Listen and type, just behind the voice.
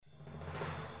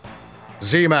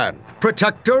Z-Man,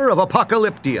 protector of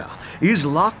Apocalyptia, is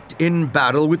locked in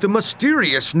battle with the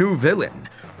mysterious new villain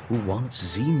who wants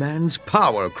Z-Man's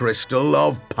power crystal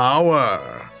of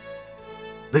power.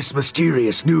 This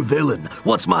mysterious new villain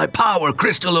wants my power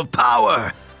crystal of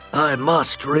power. I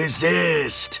must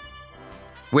resist.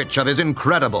 Which of his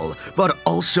incredible, but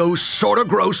also sorta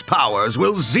gross powers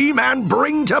will Z-Man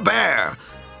bring to bear?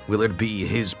 Will it be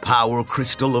his power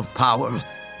crystal of power?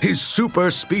 His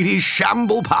super speedy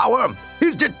shamble power?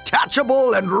 His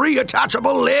detachable and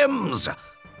reattachable limbs?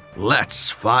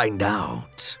 Let's find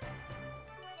out.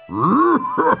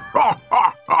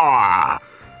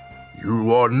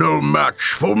 You are no match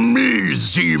for me,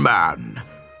 Z-Man.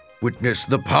 Witness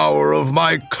the power of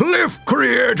my Cliff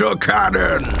Creator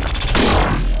Cannon.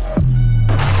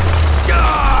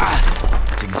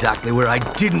 That's exactly where I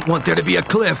didn't want there to be a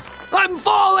cliff. I'm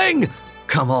falling!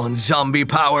 Come on, zombie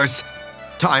powers.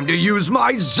 Time to use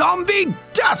my zombie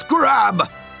death grab!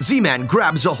 Z-Man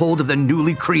grabs a hold of the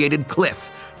newly created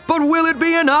cliff. But will it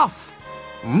be enough?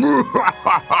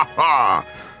 I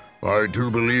do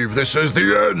believe this is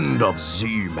the end of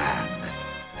Z-Man.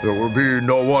 There will be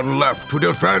no one left to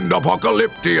defend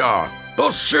Apocalyptia.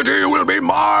 The city will be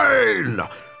mine.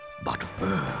 But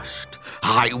first,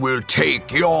 I will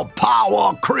take your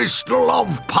power crystal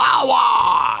of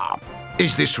power.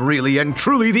 Is this really and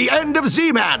truly the end of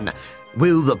Z-Man?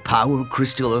 Will the power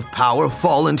crystal of power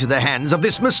fall into the hands of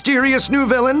this mysterious new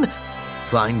villain?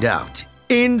 Find out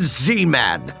in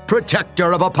Z-Man,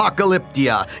 Protector of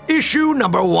Apocalyptia, issue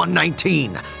number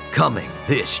 119, coming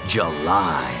this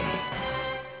July.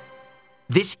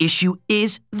 This issue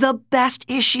is the best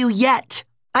issue yet.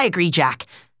 I agree, Jack.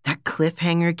 That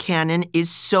cliffhanger cannon is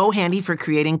so handy for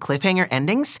creating cliffhanger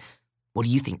endings. What do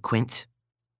you think, Quint?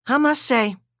 I must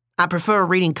say, I prefer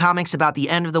reading comics about the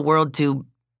end of the world to,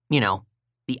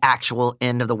 the actual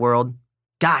end of the world.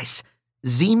 Guys,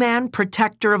 Z-Man,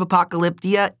 Protector of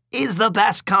Apocalyptia is the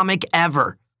best comic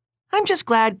ever. I'm just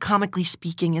glad Comically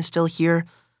Speaking is still here.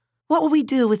 What would we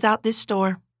do without this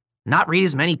store? Not read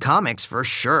as many comics, for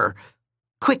sure.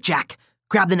 Quick, Jack,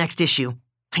 grab the next issue.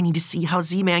 I need to see how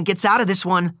Z-Man gets out of this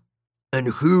one. And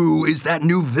who is that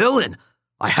new villain?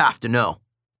 I have to know.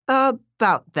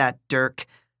 About that, Dirk.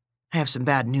 I have some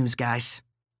bad news, guys.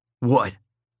 What?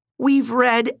 We've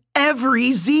read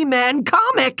every Z-Man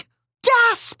comic!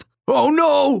 Gasp! Oh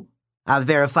no! I've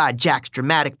verified Jack's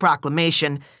dramatic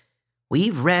proclamation.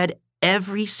 We've read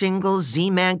every single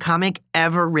Z-Man comic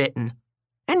ever written.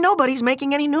 And nobody's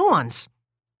making any new ones.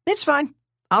 It's fine.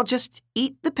 I'll just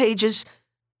eat the pages.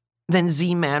 Then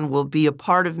Z-Man will be a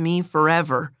part of me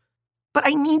forever. But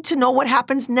I need to know what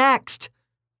happens next.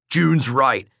 June's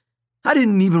right. I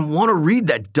didn't even want to read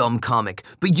that dumb comic,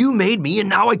 but you made me and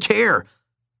now I care.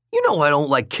 You know I don't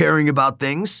like caring about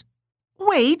things.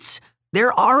 Wait,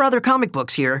 there are other comic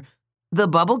books here. The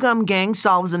Bubblegum Gang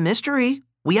Solves a Mystery.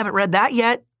 We haven't read that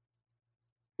yet.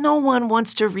 No one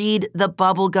wants to read The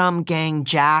Bubblegum Gang,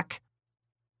 Jack.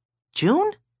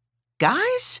 June?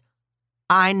 Guys?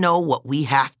 I know what we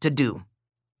have to do.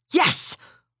 Yes!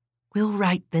 We'll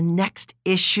write the next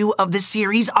issue of the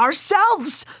series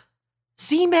ourselves.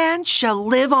 Z-Man shall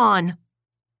live on.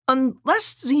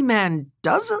 Unless Z-Man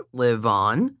doesn't live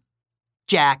on.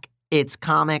 Jack, it's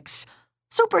comics.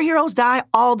 Superheroes die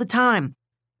all the time.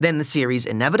 Then the series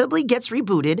inevitably gets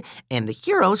rebooted and the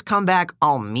heroes come back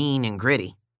all mean and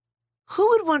gritty. Who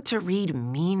would want to read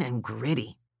mean and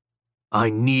gritty? I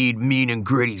need mean and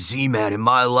gritty Z-Man in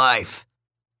my life.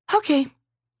 Okay.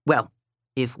 Well,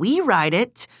 if we write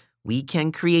it, we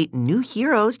can create new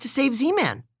heroes to save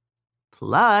Z-Man.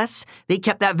 Plus, they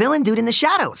kept that villain dude in the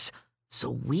shadows, so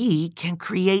we can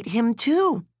create him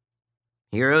too.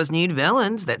 Heroes need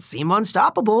villains that seem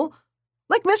unstoppable,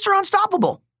 like Mr.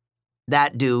 Unstoppable.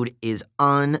 That dude is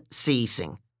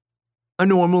unceasing. I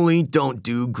normally don't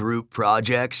do group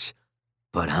projects,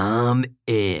 but I'm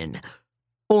in.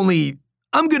 Only,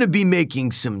 I'm gonna be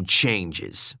making some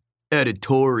changes,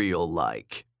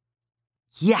 editorial-like.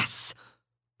 Yes,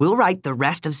 we'll write the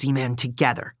rest of Z-Man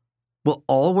together. We'll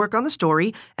all work on the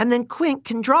story, and then Quint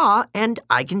can draw, and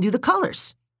I can do the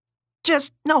colors.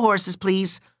 Just no horses,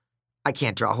 please. I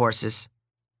can't draw horses.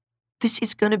 This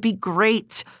is gonna be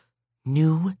great.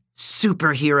 New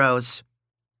superheroes.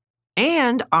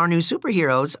 And our new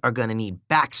superheroes are gonna need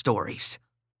backstories.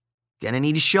 Gonna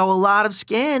need to show a lot of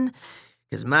skin,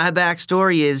 because my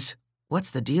backstory is,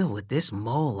 what's the deal with this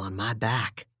mole on my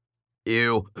back?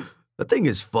 Ew, that thing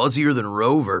is fuzzier than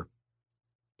Rover.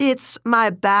 It's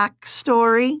my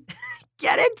backstory.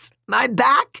 Get it? My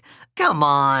back? Come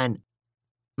on.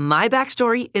 My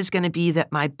backstory is going to be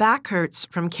that my back hurts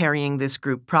from carrying this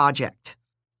group project.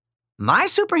 My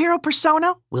superhero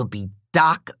persona will be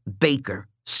Doc Baker,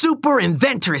 super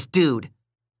inventorous dude.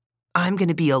 I'm going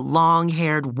to be a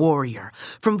long-haired warrior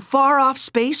from far-off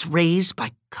space raised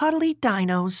by cuddly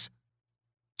dinos.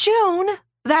 June,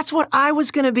 that's what I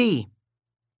was going to be.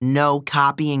 No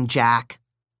copying, Jack.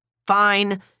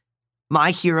 Fine.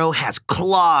 My hero has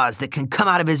claws that can come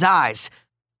out of his eyes.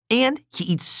 And he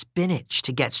eats spinach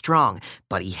to get strong.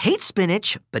 But he hates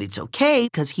spinach, but it's okay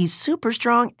because he's super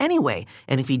strong anyway.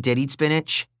 And if he did eat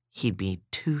spinach, he'd be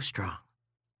too strong.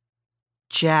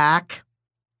 Jack.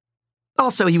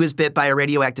 Also, he was bit by a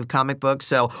radioactive comic book,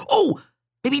 so... Oh,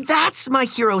 maybe that's my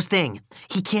hero's thing.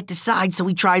 He can't decide, so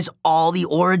he tries all the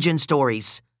origin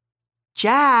stories.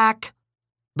 Jack.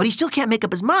 But he still can't make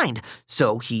up his mind,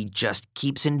 so he just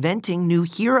keeps inventing new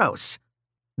heroes.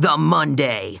 The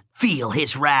Monday, feel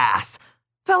his wrath.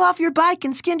 Fell off your bike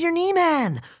and skinned your knee,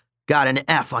 man. Got an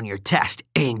F on your test,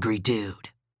 angry dude.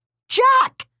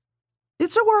 Jack!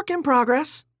 It's a work in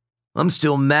progress. I'm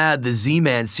still mad the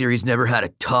Z-Man series never had a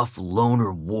tough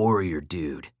loner warrior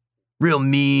dude. Real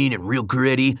mean and real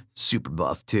gritty, super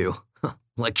buff too.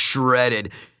 Like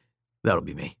shredded. That'll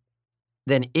be me.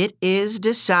 Then it is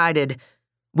decided.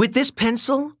 With this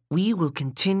pencil, we will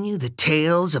continue the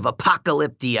tales of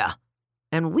Apocalyptia.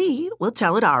 And we will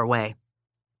tell it our way.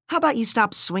 How about you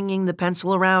stop swinging the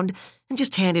pencil around and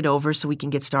just hand it over so we can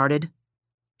get started?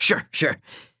 Sure.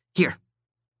 Here.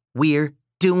 We're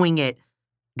doing it.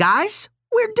 Guys,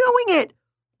 we're doing it.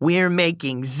 We're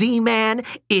making Z-Man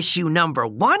issue number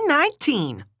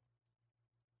 119.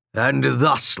 And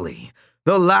thusly,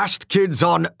 the last kids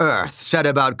on Earth set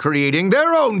about creating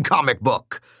their own comic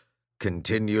book.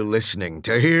 Continue listening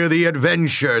to hear the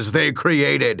adventures they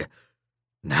created.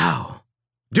 Now,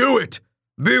 do it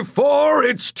before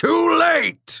it's too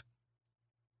late!